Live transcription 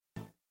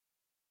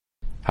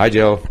Hi,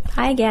 Jill.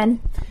 Hi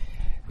again.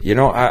 You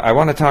know, I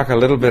want to talk a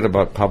little bit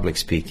about public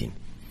speaking.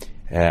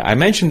 I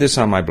mentioned this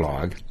on my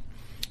blog,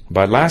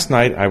 but last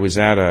night I was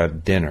at a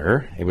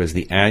dinner. It was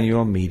the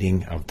annual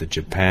meeting of the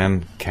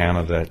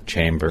Japan-Canada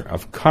Chamber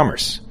of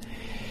Commerce.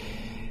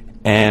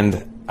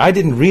 And I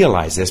didn't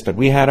realize this, but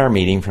we had our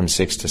meeting from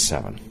 6 to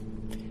 7.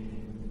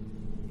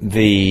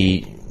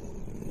 The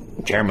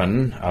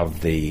chairman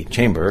of the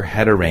chamber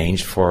had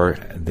arranged for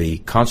the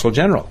consul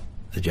general,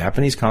 the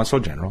Japanese consul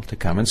general, to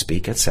come and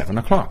speak at 7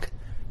 o'clock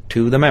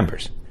to the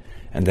members.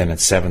 And then at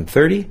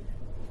 7:30,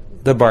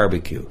 the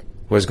barbecue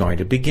was going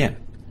to begin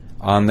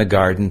on the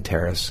garden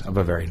terrace of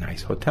a very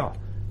nice hotel.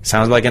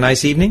 Sounds like a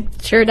nice evening?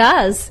 Sure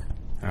does.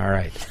 All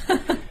right.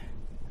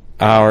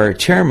 Our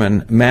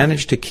chairman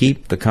managed to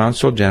keep the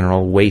consul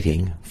general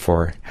waiting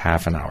for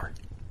half an hour,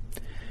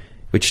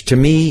 which to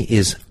me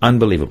is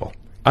unbelievable.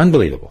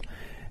 Unbelievable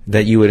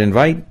that you would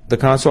invite the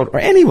consul or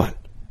anyone,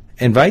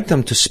 invite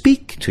them to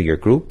speak to your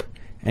group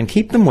and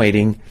keep them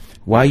waiting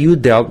while you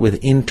dealt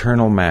with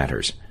internal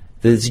matters.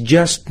 That's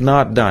just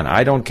not done.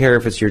 I don't care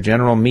if it's your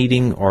general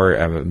meeting or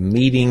a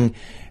meeting,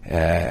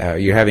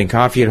 you're having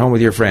coffee at home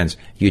with your friends.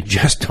 You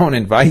just don't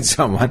invite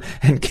someone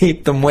and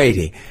keep them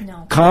waiting.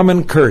 No.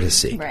 Common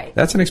courtesy. Right.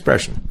 That's an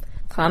expression.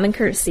 Common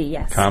courtesy,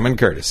 yes. Common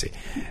courtesy.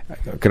 I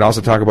could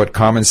also talk about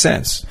common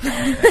sense.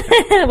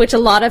 Which a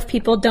lot of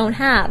people don't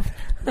have.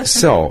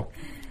 So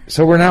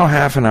we're now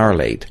half an hour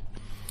late.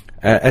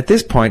 At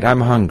this point, I'm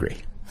hungry.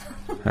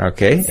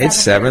 Okay? It's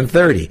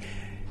 7:30.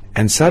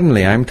 And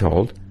suddenly I'm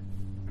told,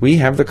 we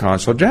have the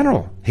consul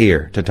general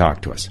here to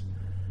talk to us.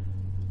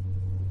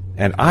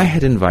 And I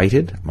had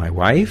invited my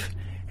wife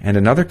and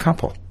another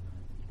couple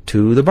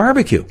to the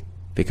barbecue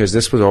because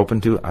this was open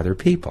to other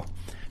people.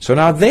 So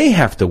now they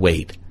have to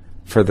wait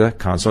for the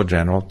consul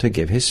general to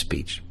give his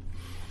speech.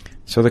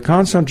 So the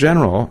consul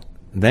general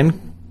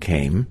then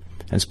came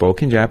and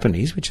spoke in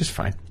Japanese, which is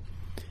fine,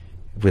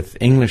 with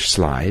English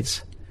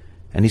slides,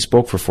 and he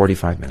spoke for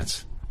 45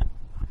 minutes.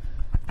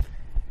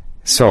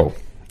 So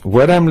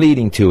what I'm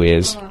leading to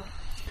is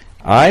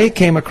I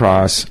came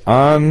across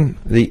on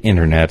the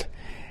internet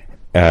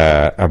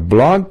a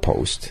blog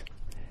post,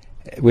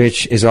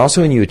 which is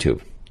also in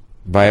YouTube,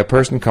 by a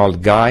person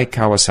called Guy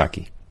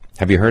Kawasaki.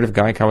 Have you heard of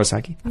Guy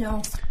Kawasaki?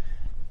 No.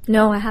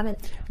 No, I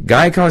haven't.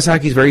 Guy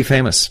Kawasaki is very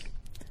famous.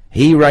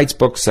 He writes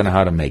books on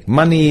how to make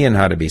money and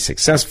how to be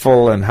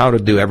successful and how to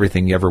do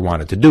everything you ever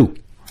wanted to do.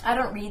 I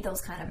don't read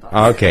those kind of books.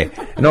 Okay.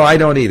 No, I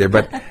don't either,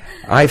 but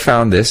I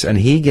found this, and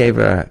he gave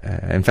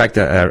in fact,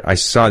 I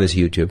saw this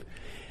YouTube.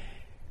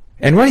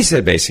 And what he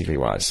said basically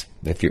was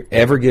that if you're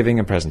ever giving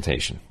a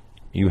presentation,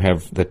 you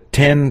have the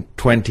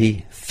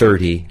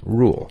 10-20-30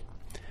 rule.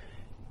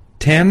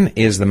 10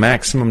 is the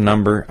maximum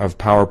number of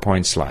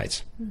PowerPoint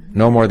slides. Mm-hmm.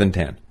 No more than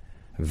 10.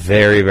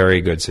 Very,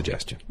 very good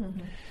suggestion.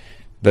 Mm-hmm.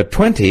 The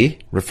 20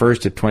 refers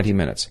to 20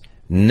 minutes.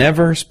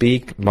 Never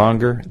speak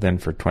longer than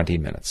for 20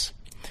 minutes.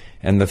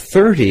 And the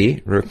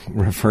 30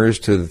 refers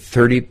to the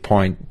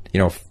 30-point,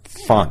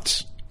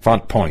 font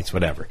points,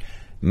 whatever.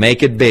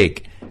 Make it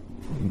big.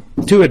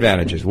 Two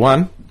advantages.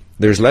 One,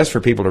 there's less for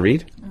people to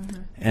read.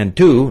 Mm-hmm. And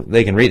two,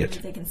 they can read it.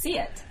 They can see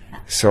it.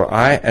 So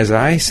as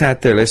I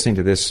sat there listening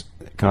to this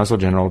consul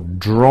general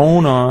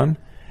drone on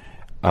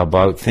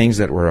about things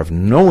that were of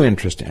no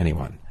interest to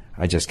anyone,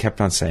 I just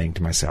kept on saying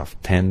to myself,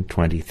 10,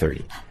 20,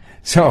 30.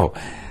 So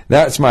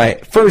that's my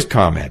first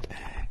comment.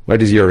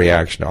 What is your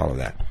reaction to all of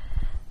that?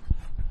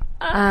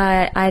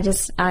 I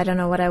don't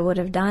know what I would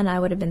have done. I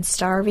would have been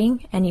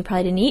starving, and you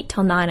probably didn't eat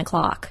till 9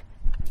 o'clock.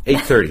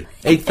 8:30.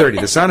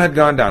 8:30. The sun had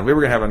gone down. We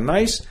were going to have a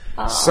nice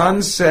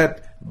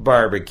sunset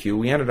barbecue.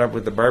 We ended up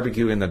with the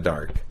barbecue in the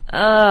dark.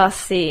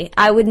 See,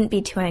 I wouldn't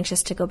be too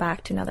anxious to go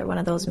back to another one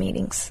of those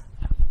meetings.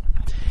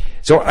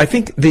 So I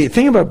think the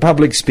thing about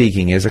public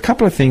speaking is a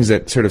couple of things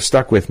that sort of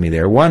stuck with me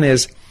there. One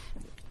is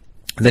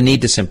the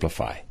need to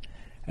simplify.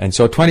 And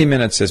so 20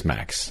 minutes is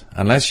max.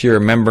 Unless you're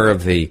a member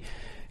of the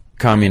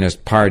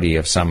Communist Party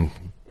of some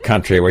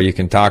country where you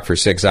can talk for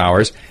 6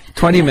 hours,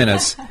 20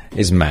 minutes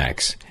is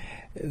max.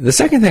 The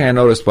second thing I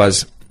noticed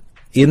was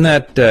in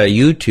that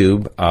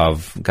YouTube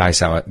of Guy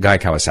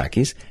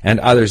Kawasaki's and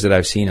others that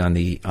I've seen on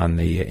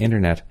the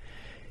internet,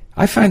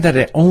 I find that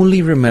I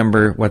only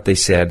remember what they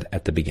said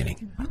at the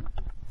beginning.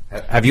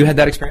 Have you had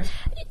that experience?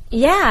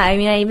 Yeah, I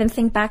mean, I even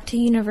think back to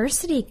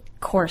university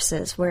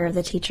courses where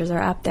the teachers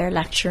are up there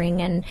lecturing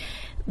and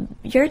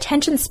your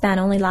attention span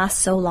only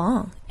lasts so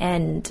long.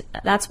 And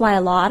that's why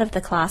a lot of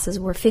the classes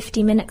were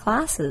 50-minute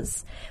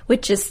classes,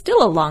 which is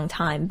still a long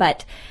time.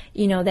 But,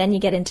 then you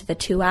get into the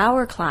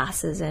 2-hour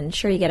classes and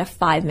sure, you get a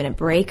 5-minute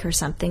break or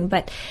something.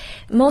 But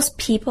most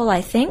people,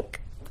 I think,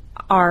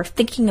 are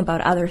thinking about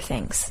other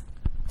things.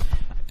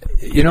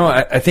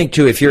 I think,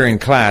 too, if you're in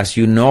class,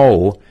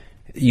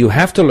 you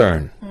have to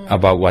learn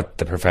about what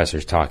the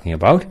professor's talking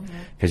about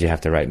because you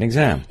have to write an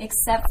exam.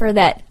 Except for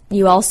that,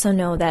 you also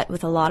know that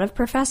with a lot of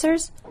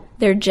professors,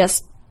 they're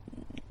just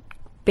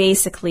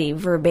basically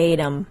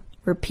verbatim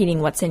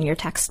repeating what's in your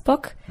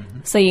textbook. Mm-hmm.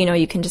 So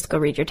you can just go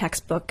read your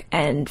textbook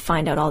and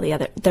find out all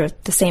the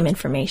same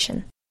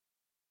information.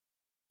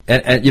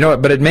 And you know,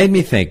 but it made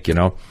me think, you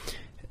know,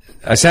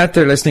 I sat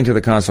there listening to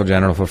the Consul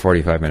General for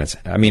 45 minutes.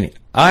 I mean,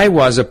 I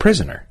was a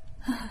prisoner,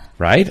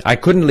 right? I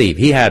couldn't leave.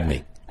 He had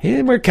me.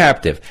 We're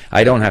captive.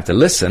 I don't have to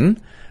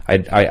listen.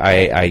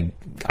 I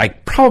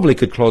probably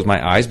could close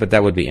my eyes, but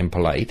that would be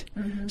impolite.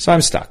 Mm-hmm. So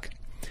I'm stuck.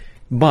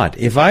 But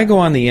if I go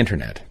on the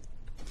internet,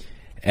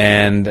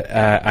 and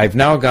I've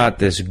now got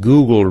this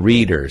Google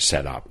Reader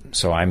set up,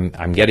 so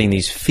I'm getting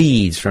these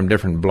feeds from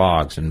different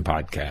blogs and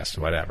podcasts,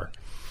 whatever.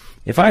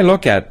 If I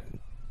look at,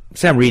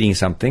 say I'm reading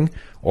something,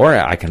 or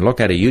I can look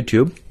at a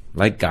YouTube,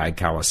 like Guy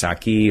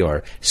Kawasaki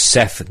or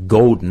Seth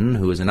Godin,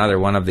 who is another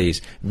one of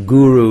these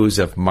gurus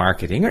of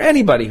marketing, or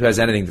anybody who has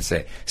anything to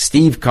say.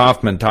 Steve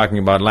Kaufman talking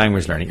about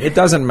language learning. It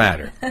doesn't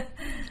matter.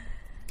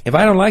 If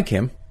I don't like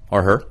him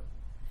or her,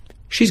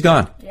 she's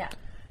gone. Yeah.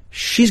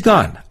 She's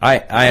gone.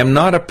 I am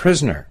not a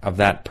prisoner of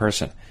that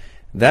person.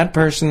 That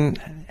person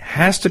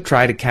has to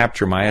try to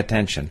capture my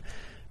attention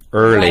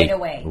early.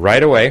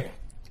 Right away.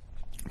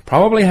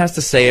 Probably has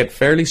to say it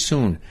fairly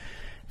soon.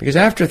 Because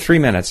after 3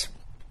 minutes,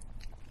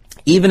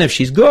 even if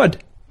she's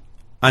good,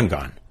 I'm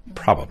gone.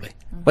 Probably.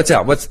 What's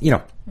out?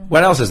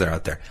 What else is there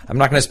out there? I'm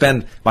not going to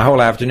spend my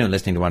whole afternoon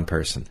listening to one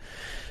person.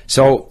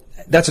 So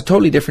that's a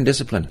totally different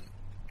discipline.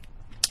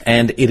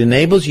 And it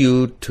enables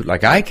you to,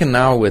 like I can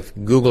now with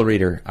Google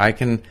Reader, I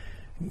can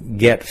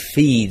get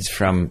feeds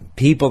from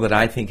people that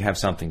I think have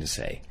something to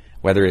say,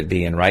 whether it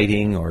be in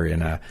writing or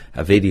in a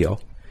video.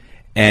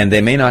 And they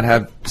may not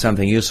have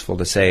something useful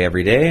to say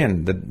every day,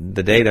 and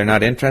the day they're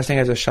not interesting,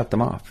 I just shut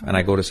them off and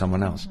I go to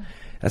someone else.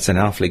 That's an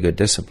awfully good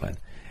discipline.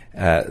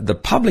 The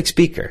public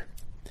speaker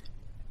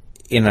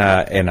and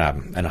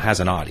has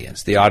an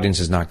audience. The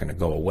audience is not going to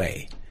go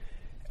away.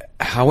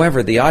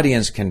 However, the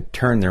audience can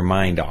turn their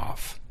mind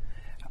off.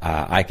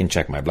 I can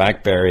check my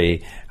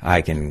BlackBerry.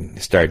 I can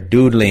start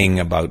doodling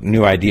about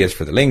new ideas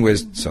for the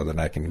linguist so that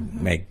I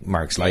can make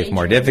Mark's life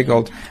more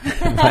difficult.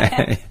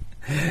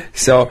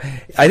 So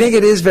I think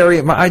it is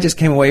I just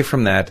came away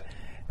from that.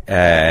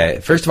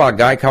 First of all,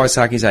 Guy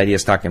Kawasaki's idea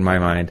stuck in my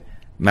mind.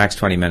 Max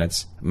 20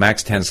 minutes,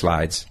 max 10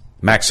 slides,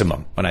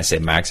 maximum. When I say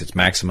max, it's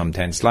maximum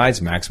 10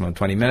 slides, maximum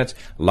 20 minutes,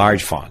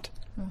 large font.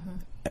 Mm-hmm.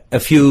 A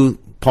few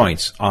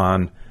points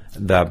on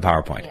the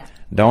PowerPoint. Yeah.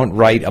 Don't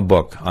write a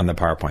book on the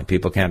PowerPoint.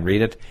 People can't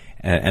read it,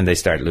 and they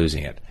start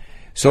losing it.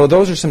 So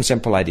those are some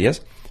simple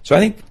ideas. So I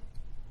think,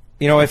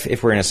 you know,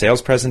 if we're in a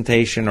sales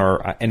presentation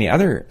or any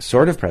other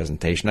sort of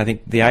presentation, I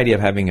think the idea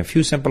of having a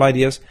few simple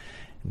ideas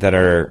that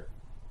are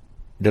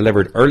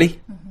delivered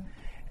early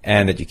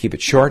and that you keep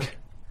it short,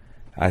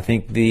 I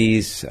think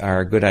these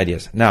are good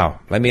ideas. Now,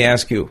 let me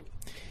ask you,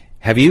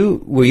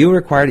 were you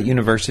required at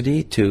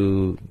university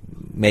to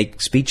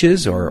make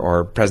speeches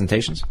or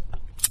presentations?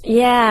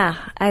 Yeah,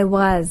 I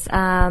was.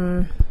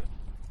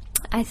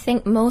 I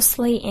think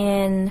mostly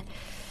in,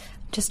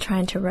 just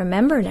trying to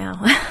remember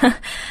now,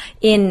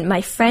 in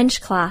my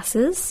French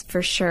classes,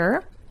 for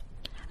sure.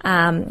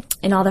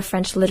 In all the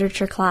French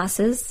literature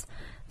classes,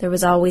 there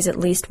was always at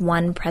least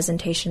one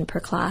presentation per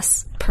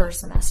class per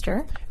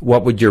semester.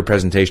 What would your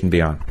presentation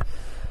be on?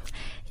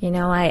 You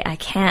know, I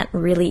can't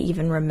really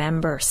even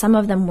remember. Some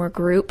of them were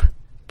group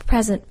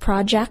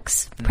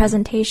projects,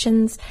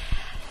 presentations.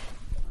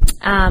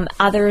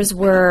 Others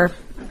were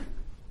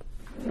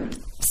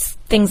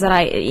things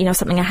that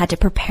something I had to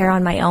prepare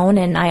on my own,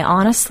 and I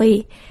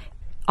honestly,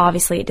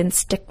 obviously it didn't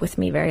stick with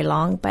me very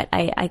long, but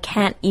I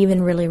can't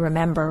even really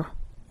remember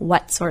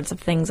what sorts of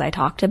things I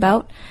talked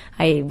about.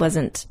 I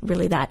wasn't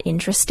really that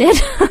interested.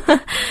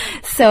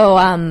 So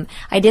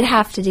I did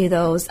have to do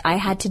those. I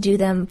had to do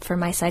them for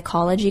my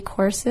psychology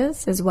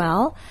courses as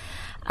well,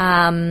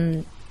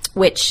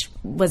 which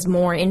was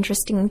more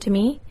interesting to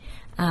me.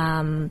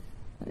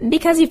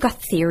 Because you've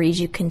got theories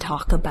you can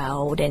talk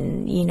about,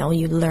 and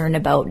you learn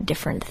about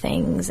different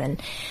things,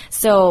 and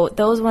so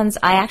those ones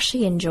I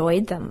actually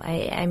enjoyed them.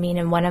 I mean,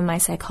 in one of my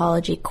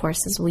psychology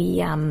courses, we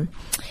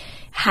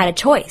had a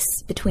choice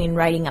between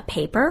writing a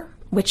paper,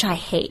 which I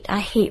hate. I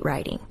hate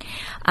writing.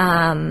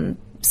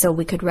 So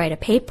we could write a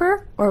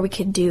paper, or we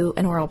could do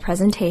an oral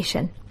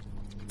presentation.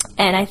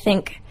 And I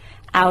think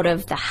out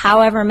of the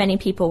however many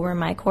people were in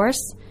my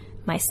course,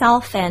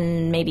 myself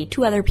and maybe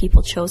 2 other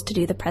people chose to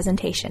do the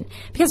presentation,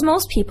 because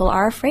most people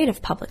are afraid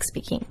of public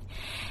speaking.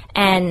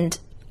 And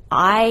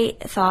I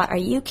thought, are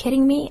you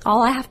kidding me?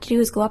 All I have to do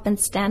is go up and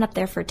stand up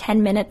there for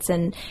 10 minutes,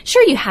 and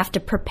sure, you have to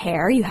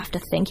prepare, you have to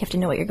think, you have to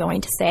know what you're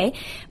going to say,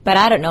 but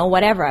I don't know,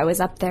 whatever. I was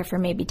up there for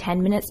maybe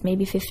 10 minutes,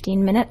 maybe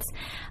 15 minutes,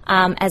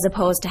 as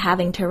opposed to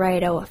having to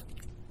write a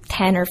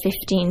 10 or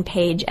 15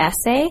 page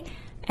essay.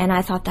 And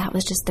I thought that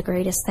was just the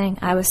greatest thing.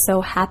 I was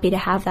so happy to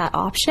have that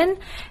option.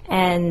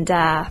 And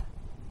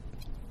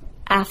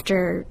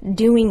after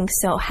doing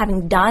so,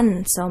 having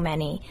done so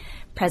many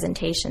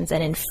presentations,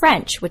 and in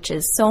French, which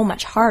is so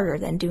much harder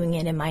than doing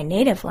it in my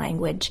native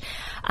language,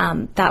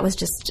 that was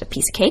just a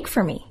piece of cake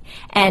for me.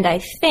 And I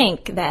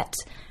think that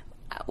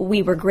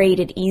we were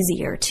graded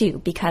easier too,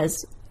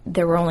 because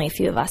there were only a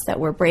few of us that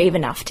were brave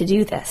enough to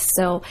do this.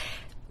 So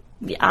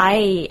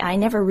I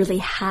never really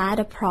had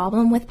a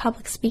problem with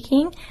public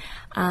speaking.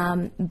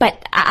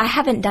 But I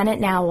haven't done it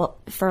now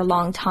for a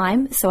long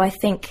time, so I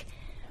think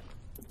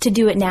to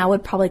do it now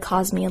would probably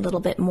cause me a little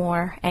bit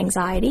more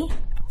anxiety.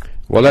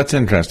 Well, that's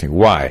interesting.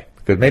 Why?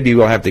 Because maybe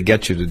we'll have to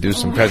get you to do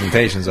some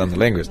presentations on the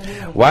linguist.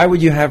 Why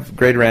would you have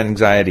greater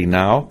anxiety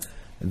now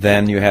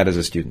than you had as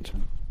a student?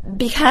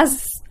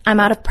 Because I'm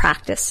out of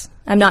practice.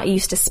 I'm not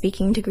used to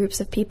speaking to groups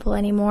of people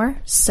anymore.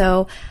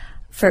 So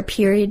for a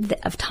period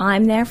of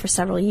time there, for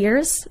several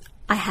years,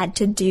 I had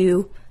to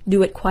do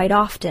it quite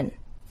often,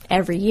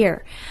 every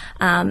year.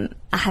 I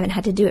haven't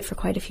had to do it for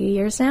quite a few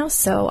years now,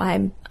 so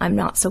I'm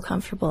not so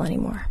comfortable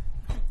anymore.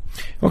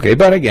 Okay,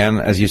 but again,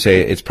 as you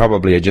say, it's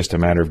probably just a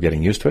matter of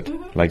getting used to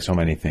it, like so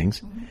many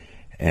things.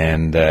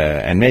 And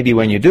maybe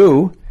when you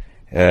do,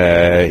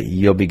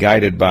 you'll be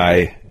guided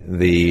by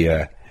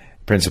the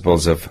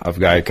principles of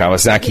Guy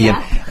Kawasaki.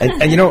 Yeah.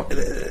 And you know,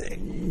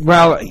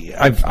 well,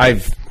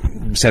 I've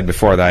said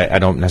before that I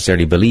don't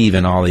necessarily believe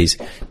in all these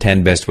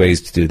 10 best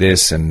ways to do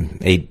this and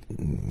 8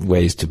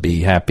 ways to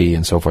be happy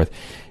and so forth.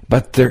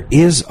 But there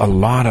is a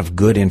lot of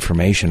good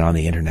information on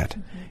the internet.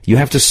 You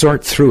have to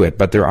sort through it,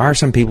 but there are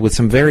some people with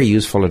some very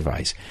useful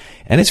advice.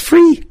 And it's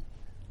free.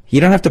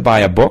 You don't have to buy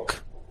a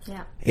book.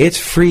 Yeah. It's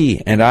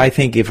free. And I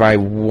think if I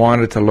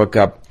wanted to look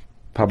up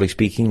public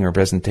speaking or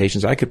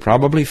presentations, I could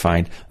probably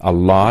find a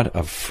lot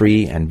of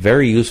free and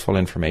very useful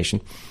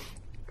information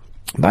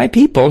by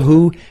people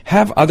who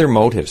have other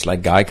motives,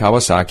 like Guy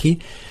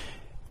Kawasaki.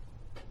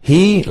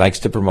 He likes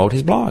to promote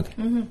his blog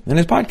and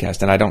his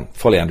podcast, and I don't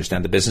fully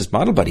understand the business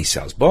model, but he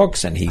sells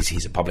books, and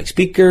he's a public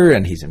speaker,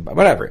 and he's in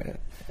whatever. It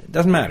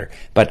doesn't matter.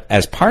 But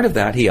as part of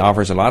that, he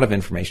offers a lot of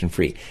information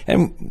free.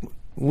 And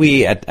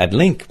we at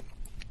Link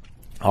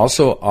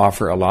also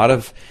offer a lot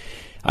of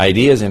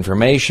ideas,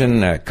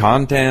 information,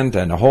 content,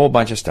 and a whole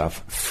bunch of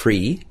stuff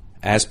free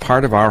as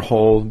part of our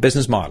whole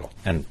business model.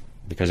 And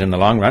because in the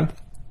long run,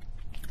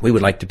 we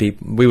would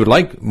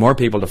like more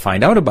people to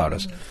find out about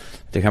us,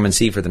 to come and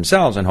see for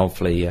themselves, and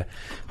hopefully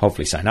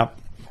sign up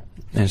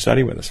and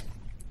study with us.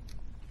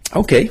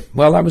 Okay,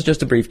 well, that was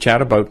just a brief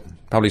chat about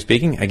public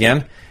speaking.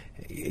 Again,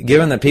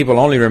 given that people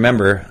only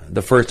remember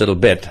the first little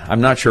bit,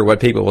 I'm not sure what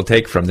people will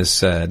take from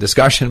this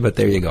discussion, but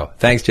there you go.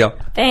 Thanks, Jill.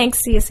 Thanks.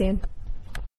 See you soon.